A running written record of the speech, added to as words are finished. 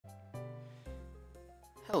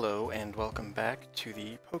Hello and welcome back to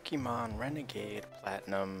the Pokemon Renegade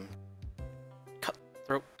Platinum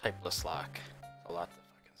Cutthroat Typeless Locke. A lot to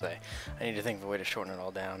fucking say. I need to think of a way to shorten it all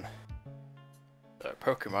down. The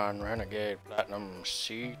Pokemon Renegade Platinum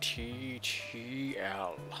CTTL.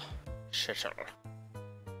 Shittle.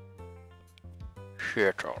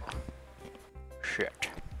 Shit.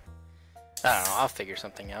 I don't know, I'll figure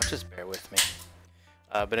something out, just bear with me.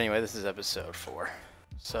 But anyway, this is episode 4.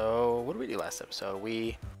 So, what did we do last episode?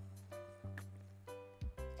 I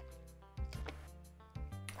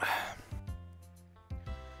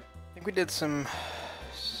think we did some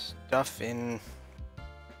stuff in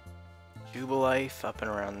Jubilife, up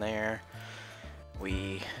and around there.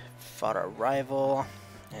 We fought our rival,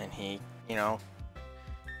 and he,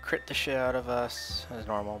 crit the shit out of us, as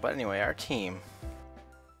normal. But anyway, our team...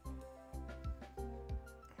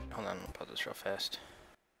 Hold on, I'll pause this real fast.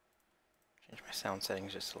 Change my sound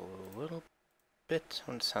settings just a little bit.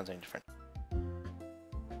 I want it to sound any different.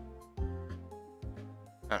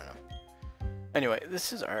 I don't know. Anyway,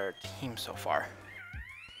 this is our team so far.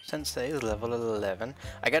 Sensei is level 11.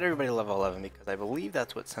 I got everybody level 11 because I believe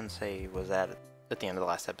that's what Sensei was at the end of the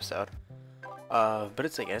last episode. But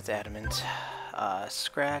it's Adamant.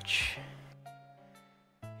 Scratch.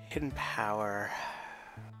 Hidden Power.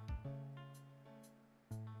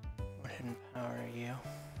 What hidden power are you?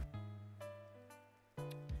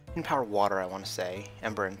 Hidden Power Water, I want to say.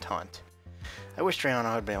 Ember and Taunt. I wish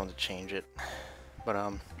Drayana had been able to change it. But,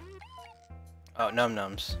 oh, Num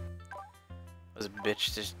Nums. Was a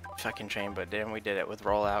bitch to fucking train, but then we did it with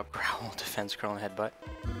Rollout, Growl, Defense, Curl, and Headbutt.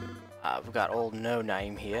 We've got old No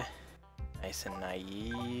Naim here. Nice and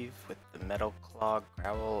naive with the Metal Claw,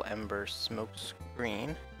 Growl, Ember, Smoke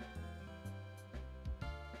Screen.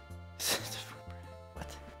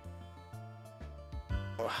 What?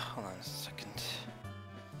 Oh, hold on a second.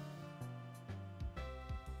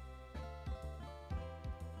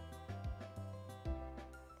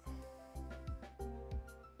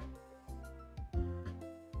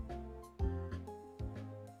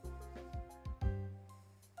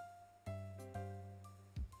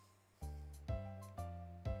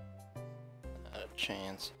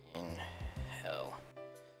 Chance in hell.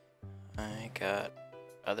 I got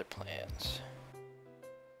other plans.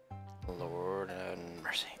 Lord and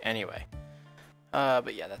mercy. Anyway.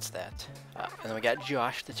 But yeah, that's that. And then we got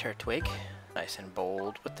Josh the Turtwig. Nice and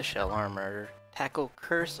bold with the shell armor. Tackle,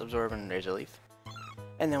 Curse, Absorb, and Razor Leaf.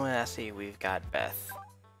 And then lastly, we've got Beth,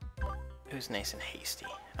 who's nice and hasty.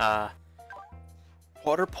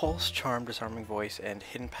 Water Pulse, Charm, Disarming Voice, and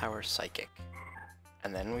Hidden Power Psychic.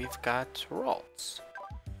 And then we've got Ralts.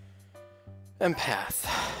 Empath.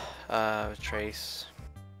 Trace.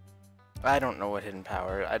 I don't know what hidden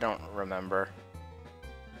power. I don't remember.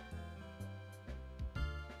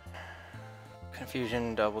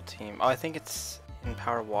 Confusion, Double Team. Oh, I think it's Hidden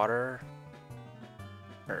Power Water.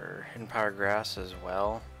 Or Hidden Power Grass as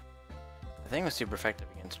well. I think it was super effective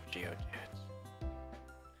against Geodudes.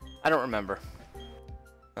 I don't remember.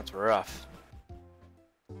 That's rough.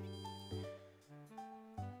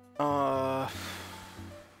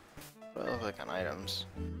 What do I look like on items?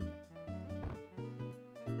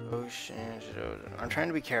 Potions. I'm trying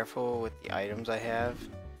to be careful with the items I have,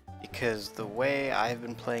 because the way I've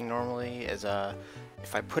been playing normally is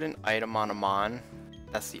if I put an item on a Mon,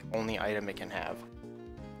 that's the only item it can have.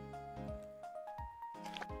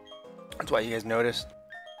 That's why you guys noticed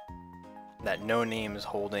that No Name is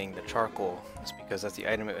holding the charcoal. It's because that's the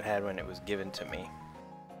item it had when it was given to me.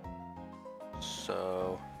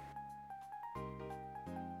 So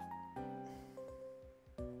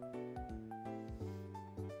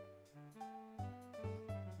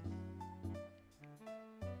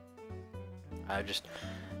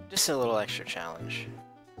just a little extra challenge.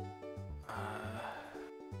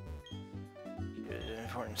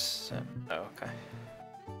 Important step. Oh, okay.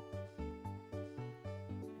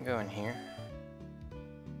 Go in here.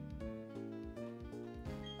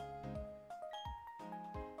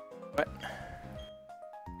 What?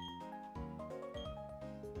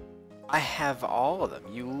 I have all of them.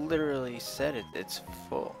 You literally said it. It's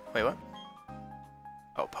full. Wait, what?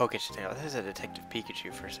 Oh, Poketail. This is a Detective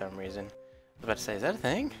Pikachu for some reason. I was about to say, is that a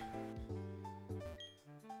thing?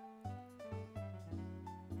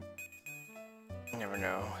 You never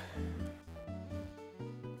know.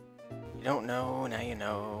 You don't know, now you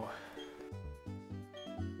know.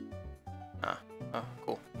 Ah, oh,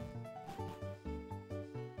 cool.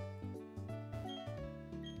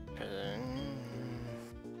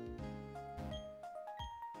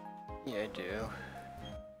 Yeah, I do.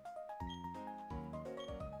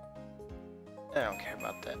 I don't care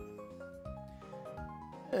about that.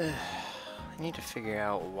 need to figure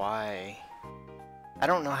out why. I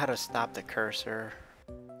don't know how to stop the cursor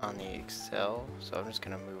on the Excel, so I'm just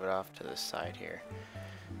gonna move it off to the side here.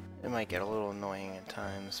 It might get a little annoying at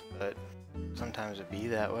times, but sometimes it be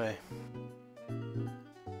that way.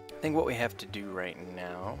 I think what we have to do right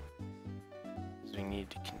now is we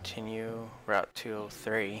need to continue Route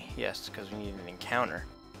 203. Yes, because we need an encounter.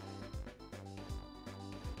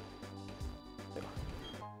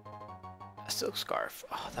 A silk scarf.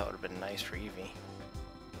 Oh, that would have been nice for Eevee.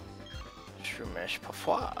 Shroomish.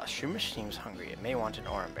 Parfois. Shroomish seems hungry. It may want an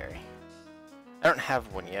orange berry. I don't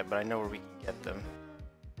have one yet, but I know where we can get them.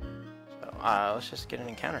 So, let's just get an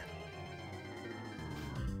encounter.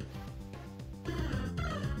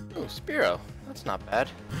 Ooh, Spearow. That's not bad.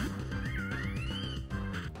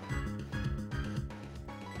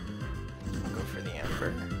 I'll go for the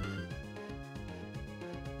Ember.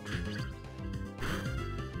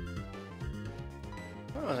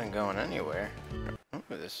 I wasn't going anywhere. I'll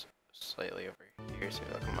move this slightly over here so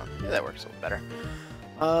it'll come up. Yeah, that works a little better.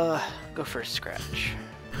 Go for a Scratch.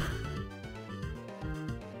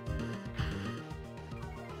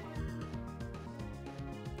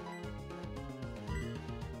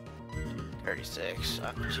 $36.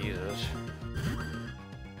 Oh, Jesus.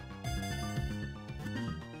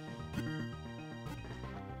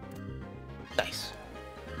 Nice.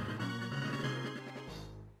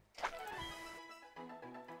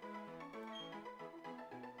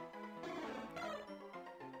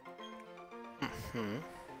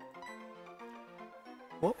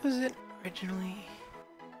 What was it originally?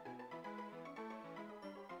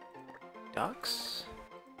 Ducks?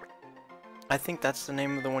 I think that's the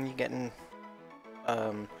name of the one you get in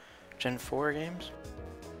Gen 4 games?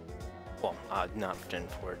 Well, not Gen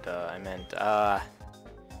 4, duh, I meant,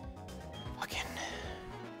 fucking...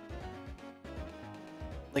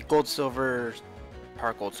 like Gold, Silver,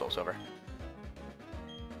 Heart Gold, Soul Silver.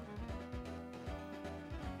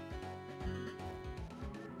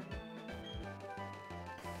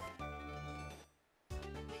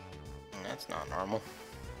 That's not normal.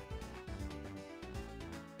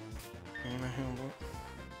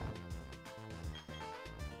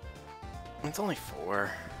 It's only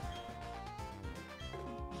 4.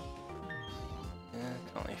 Yeah,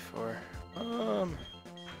 it's only 4.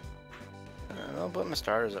 I'll put my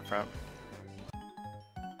starters up front.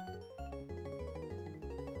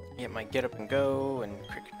 Get my Get Up and Go and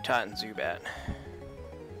Kricketot and Zubat.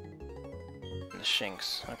 And the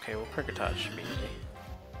Shinx. Okay, well Kricketot should be easy.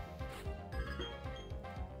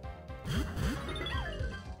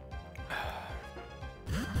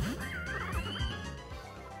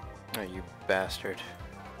 Oh, you bastard.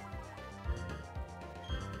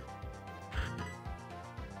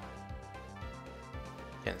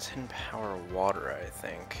 Yeah, it's Hidden Power Water, I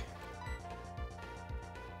think.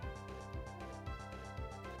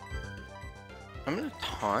 I'm gonna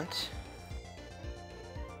Taunt.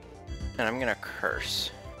 And I'm gonna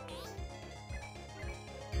Curse.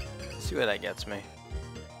 Let's see what that gets me.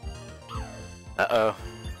 Uh-oh.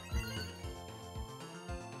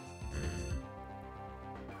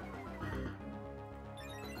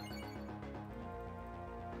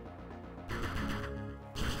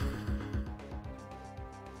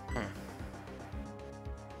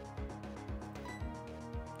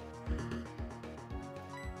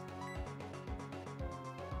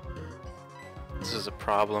 This is a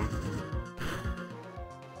problem.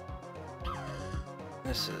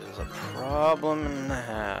 This is a problem and a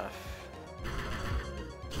half.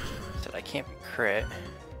 Said I can't be crit.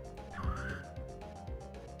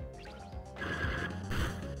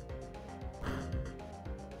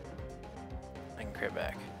 I can crit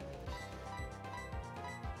back.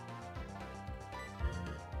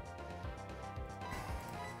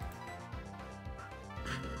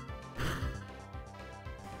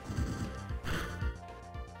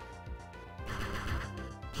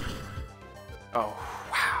 Oh,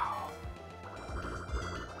 wow.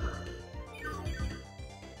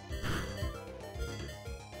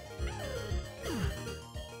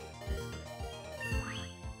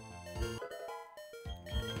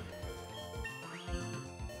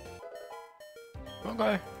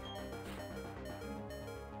 Okay.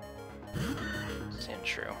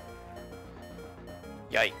 Sandshrew.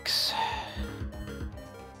 Yikes.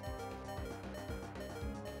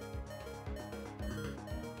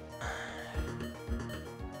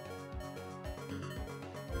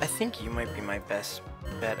 I think you might be my best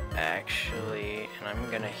bet, actually, and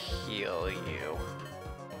I'm gonna heal you.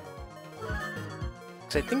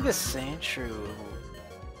 Because I think the Sandshrew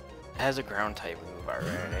has a ground type move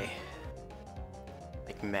already.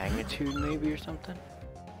 Like Magnitude, maybe, or something?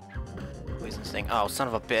 Poison Sting. Oh, son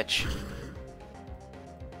of a bitch.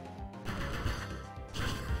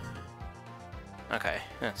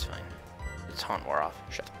 That's fine. The taunt wore off.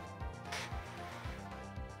 Shit.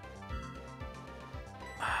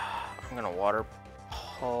 I'm gonna water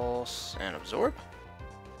pulse and absorb.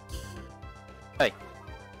 Hey.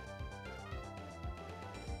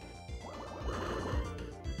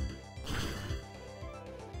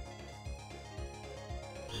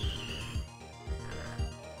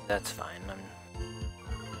 That's fine.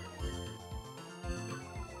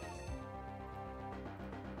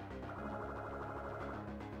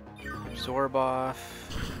 Absorb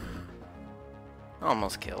off.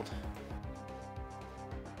 Almost killed.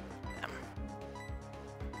 Damn.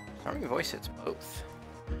 Stormy voice hits both.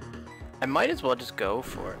 I might as well just go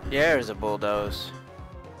for it. Yeah, there's a bulldoze.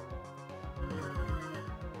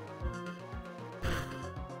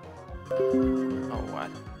 Oh,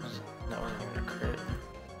 what? That wasn't even a crit.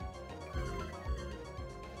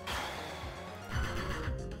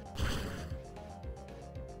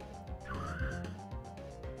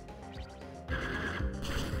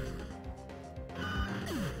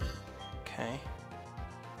 Okay.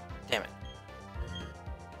 Damn it.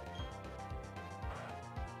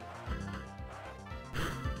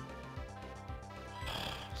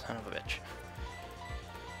 Son of a bitch.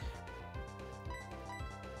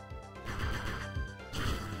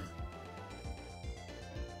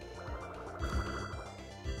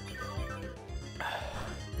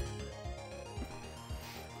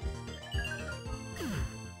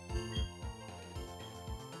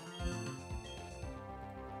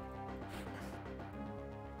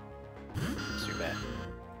 Too bad.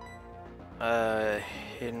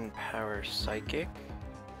 Hidden power psychic.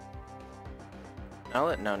 I'll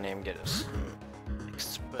let no name get us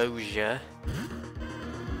exposure.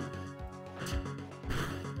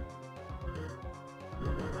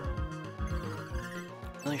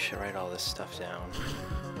 Really should write all this stuff down.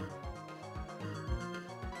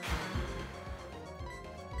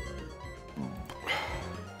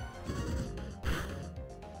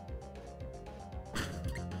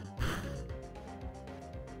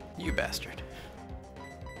 You bastard.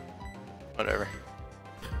 Whatever.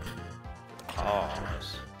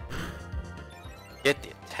 Pause. Get the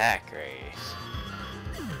attack race.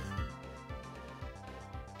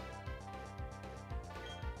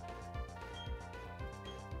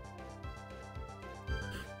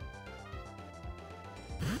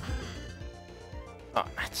 Oh,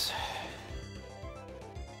 nuts.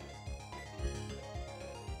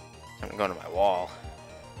 I'm going to my wall.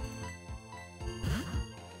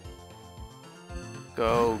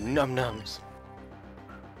 Go, num nums.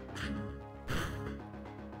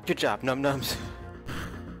 Good job, num nums.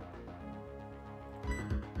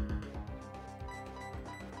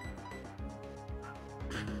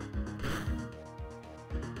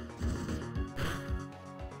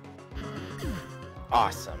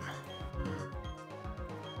 Awesome.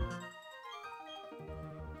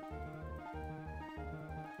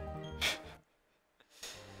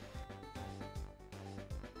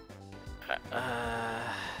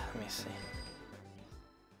 Let me see.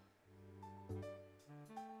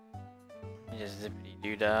 Just zippity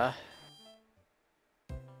doo dah.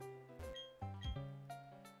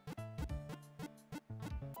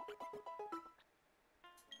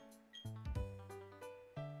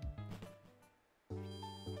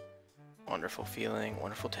 Wonderful feeling,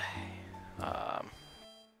 wonderful day.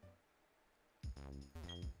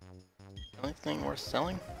 Only thing worth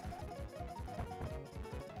selling?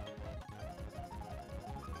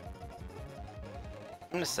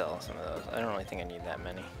 I'm gonna sell some of those. I don't really think I need that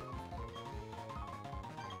many.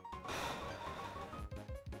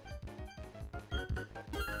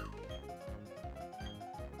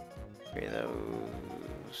 Three of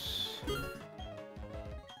those.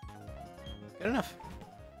 Good enough.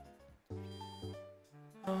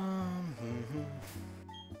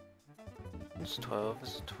 It's 12,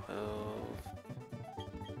 it's 12.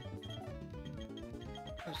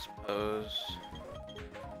 I suppose.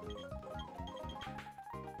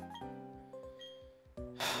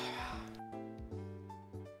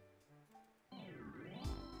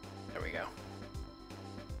 There we go.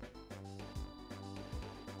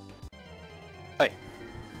 Hey.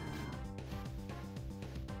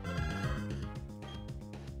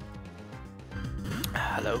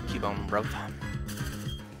 Hello, Cubone, bro.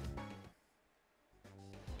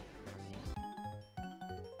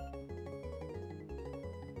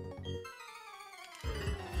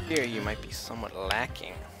 Here you might be somewhat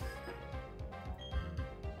lacking.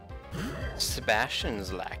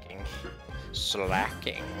 Sebastian's lacking.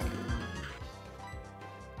 Slacking.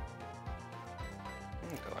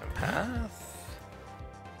 Go on path.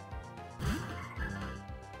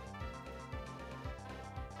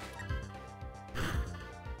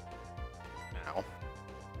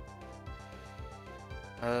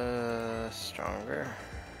 Stronger.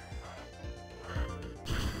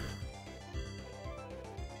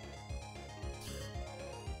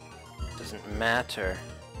 Doesn't matter.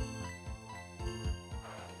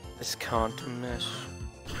 This can't miss.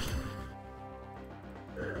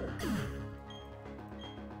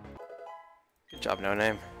 Good job, No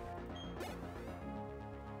Name.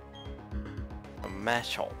 A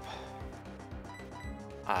matchup.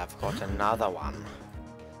 I've got another one.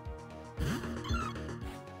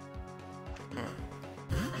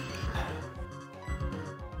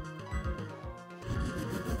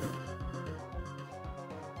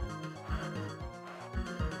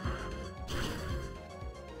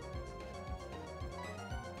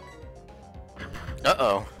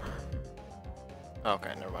 Uh-oh.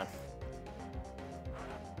 Okay, never mind.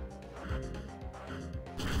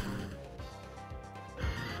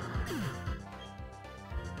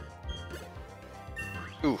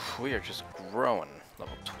 Oof, we are just growing.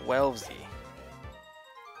 Level 12Z.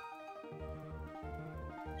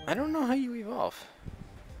 I don't know how you evolve.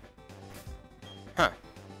 Huh.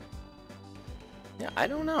 Yeah, I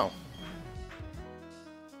don't know.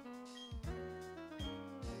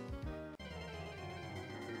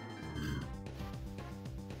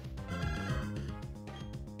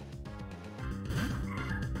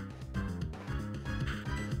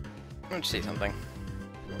 Let's see something.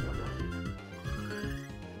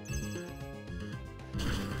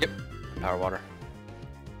 Yep, power water.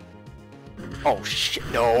 Oh shit,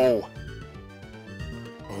 no!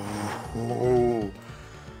 Oh.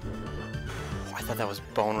 I thought that was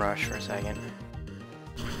Bone Rush for a second.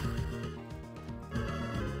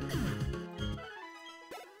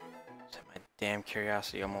 My damn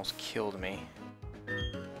curiosity almost killed me.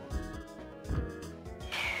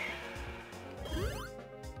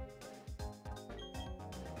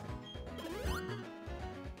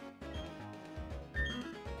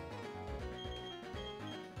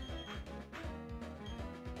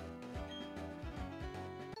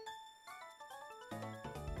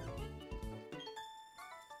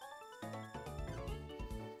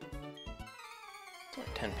 It's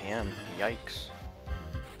like 10 p.m. Yikes.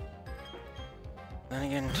 Then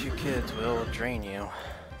again, 2 kids will drain you.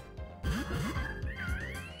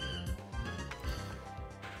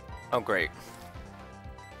 Oh great.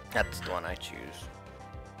 That's the one I choose.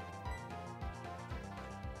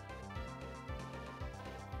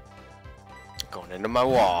 Going into my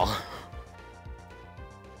wall.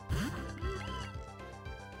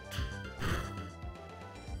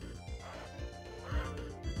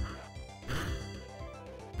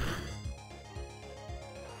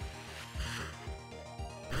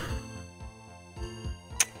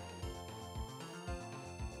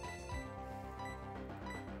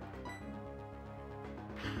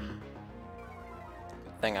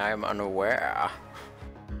 Thing I am unaware.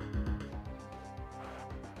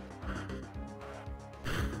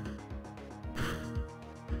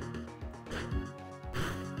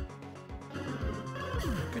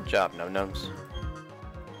 Good job, Num-Nums.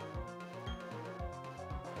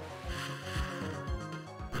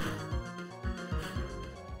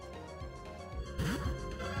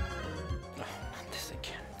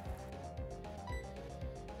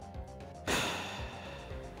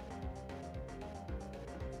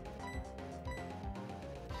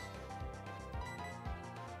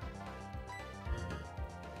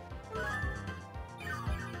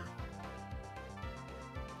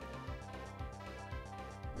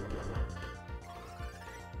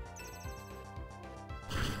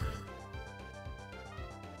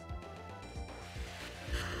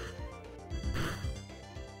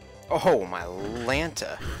 Oh, my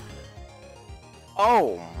Lanta.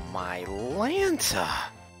 Oh, my Lanta.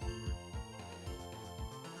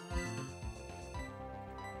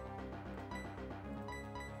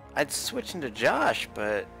 I'd switch into Josh,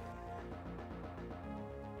 but...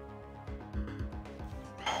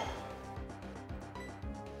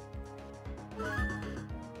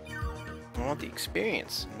 I want the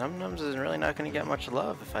experience. Num-Nums is really not going to get much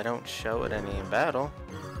love if I don't show it any in battle.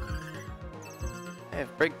 I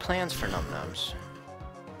have big plans for Num-Nums.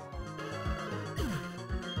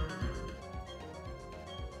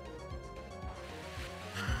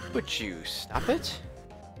 Would you stop it?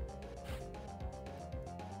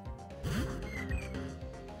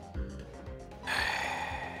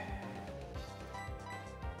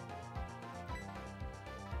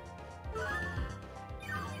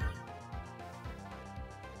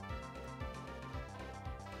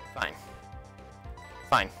 Fine.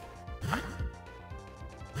 Fine. Fine.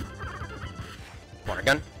 Water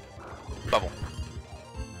gun. Bubble.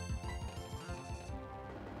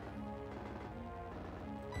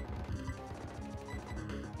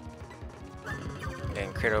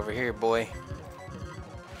 crit over here, boy.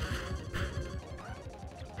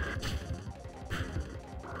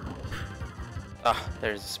 Ah,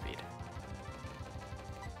 there's the speed.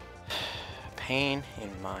 Pain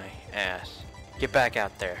in my ass. Get back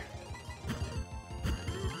out there.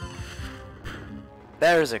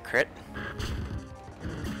 There's a crit.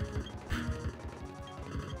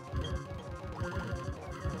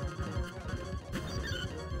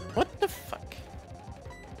 What the fuck?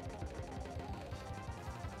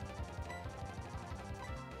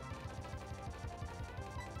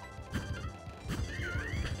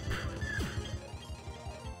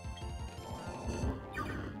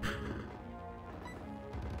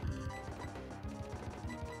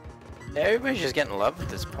 Everybody's just getting love at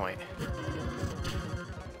this point.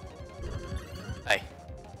 Hey.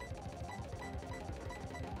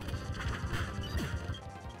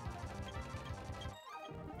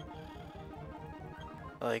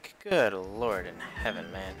 Like, good lord in heaven,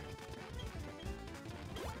 man.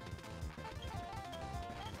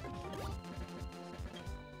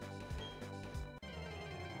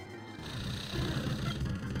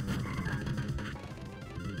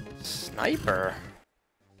 Sniper?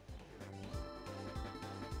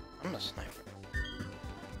 I'm a sniper.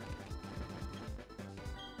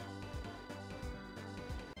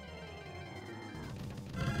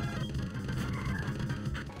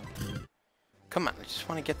 Come on, I just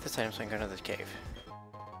want to get this item so I can go to this cave.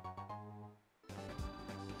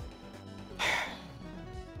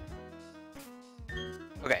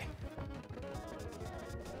 Okay.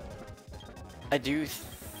 I do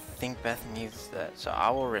think Beth needs that, so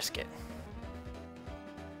I will risk it.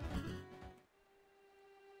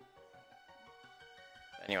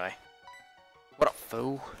 Anyway. What up,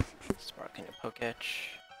 fool? Sparking a Poketch.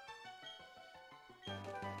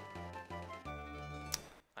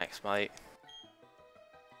 Thanks, mate.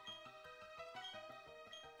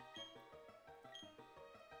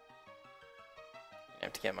 I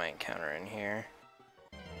have to get my encounter in here.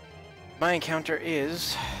 My encounter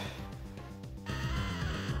is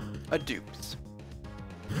a dupes.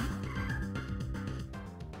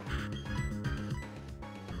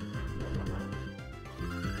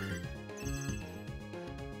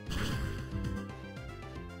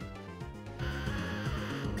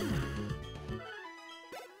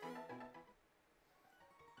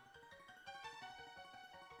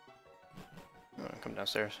 Come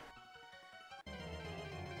downstairs.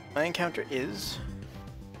 My encounter is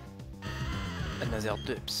another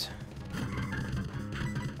dupes.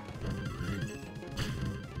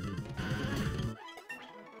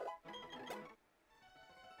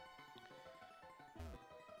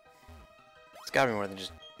 It's gotta be more than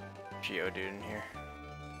just Geodude in here.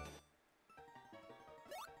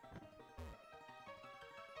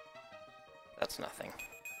 That's nothing.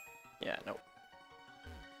 Yeah, nope.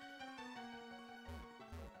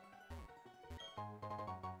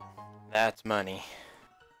 That's money.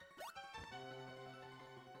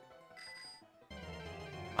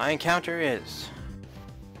 My encounter is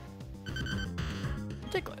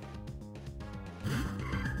Diglett.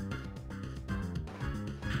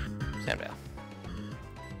 Sandvale.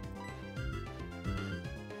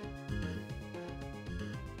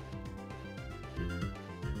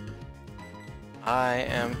 I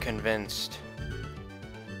am convinced.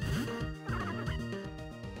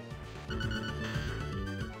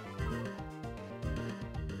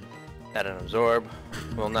 That an absorb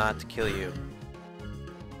will not kill you.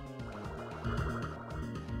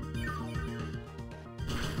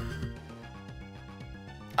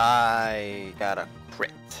 I got a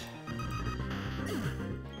crit.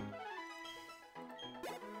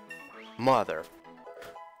 Mother.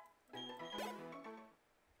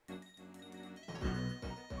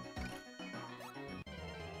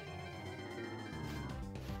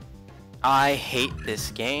 I hate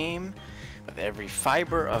this game. With every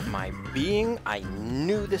fiber of my being, I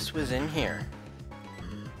knew this was in here.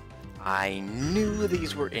 I knew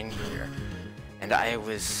these were in here. And I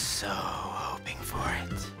was so hoping for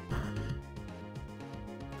it.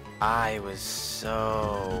 I was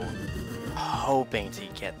so hoping to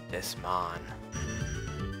get this Mon.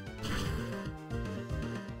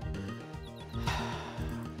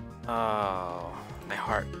 Oh, my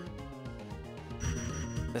heart.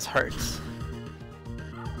 This hurts.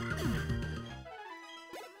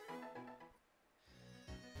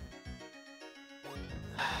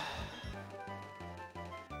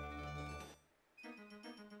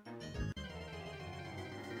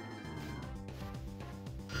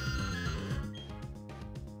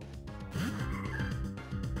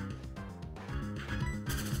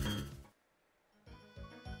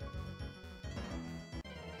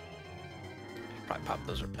 pop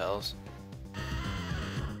those repels.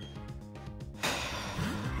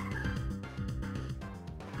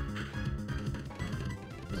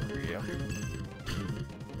 There we go.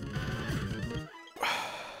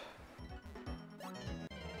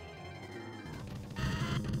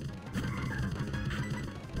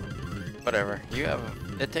 Whatever. You have.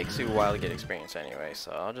 It takes you a while to get experience anyway,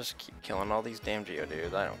 so I'll just keep killing all these damn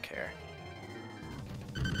Geodudes. I don't care.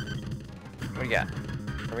 What do you got?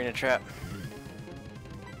 Arena trap.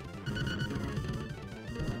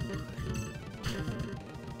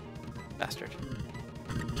 Bastard.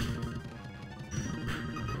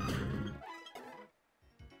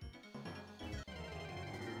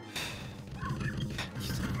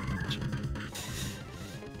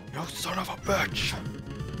 You son of a bitch!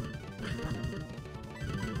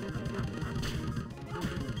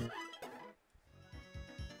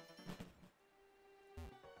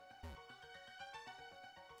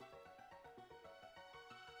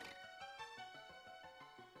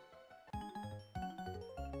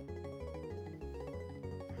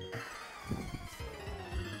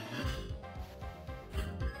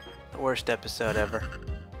 Worst episode ever.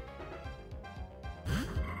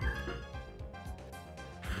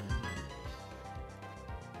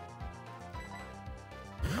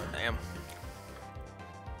 Oh, damn.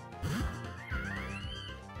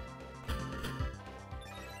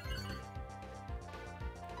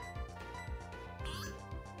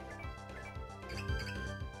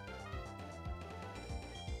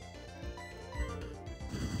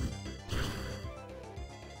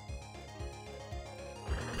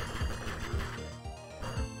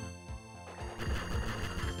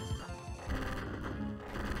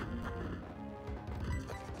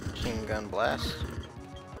 Machine gun blast.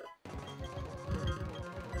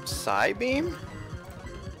 Psy beam?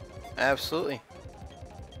 Absolutely.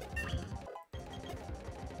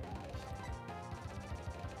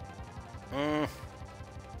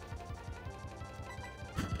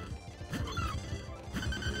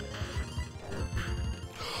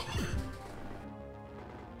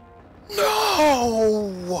 No!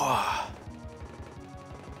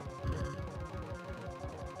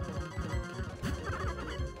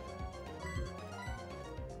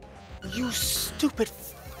 You stupid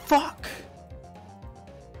fuck!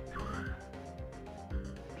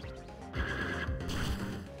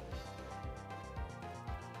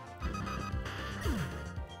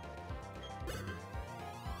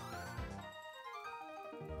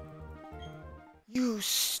 You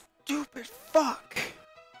stupid fuck!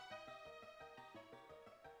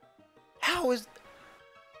 How is...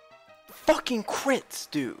 Fucking crits,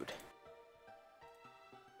 dude!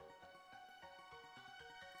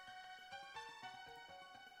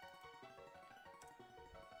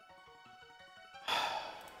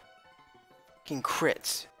 Fucking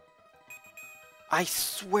crits. I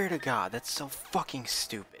swear to God, that's so fucking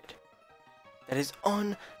stupid. That is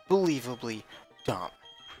unbelievably dumb.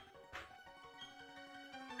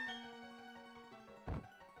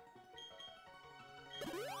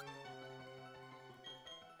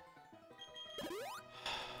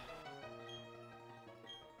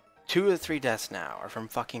 Two of the 3 deaths now are from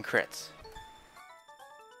fucking crits.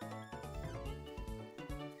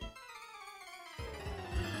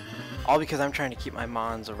 All because I'm trying to keep my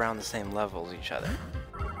mons around the same level as each other.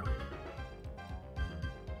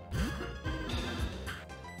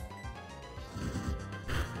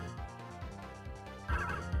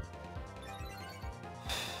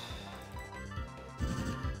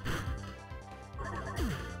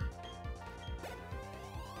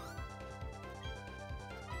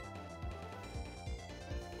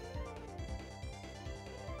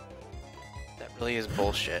 That really is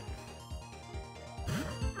bullshit.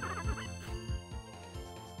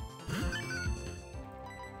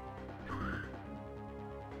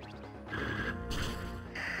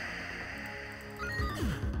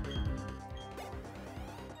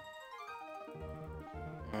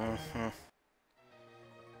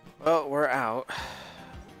 Well, we're out.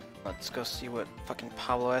 Let's go see what fucking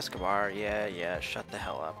Pablo Escobar. Yeah, shut the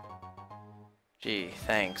hell up. Gee,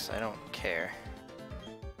 thanks. I don't care.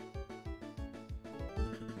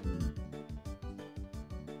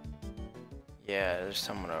 Yeah, there's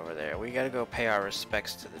someone over there. We gotta go pay our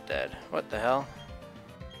respects to the dead. What the hell?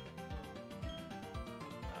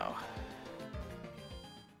 Oh.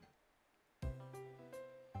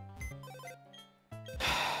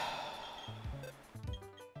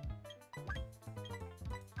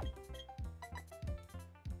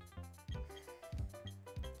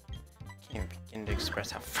 Can't begin to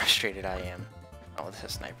express how frustrated I am. Oh, with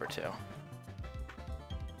this sniper too.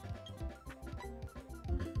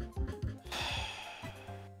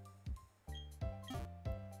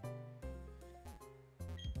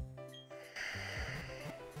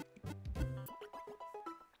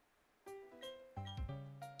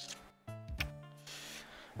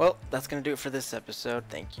 Well, that's gonna do it for this episode.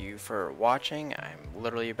 Thank you for watching. I'm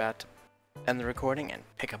literally about to end the recording and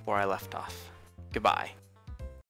pick up where I left off. Goodbye.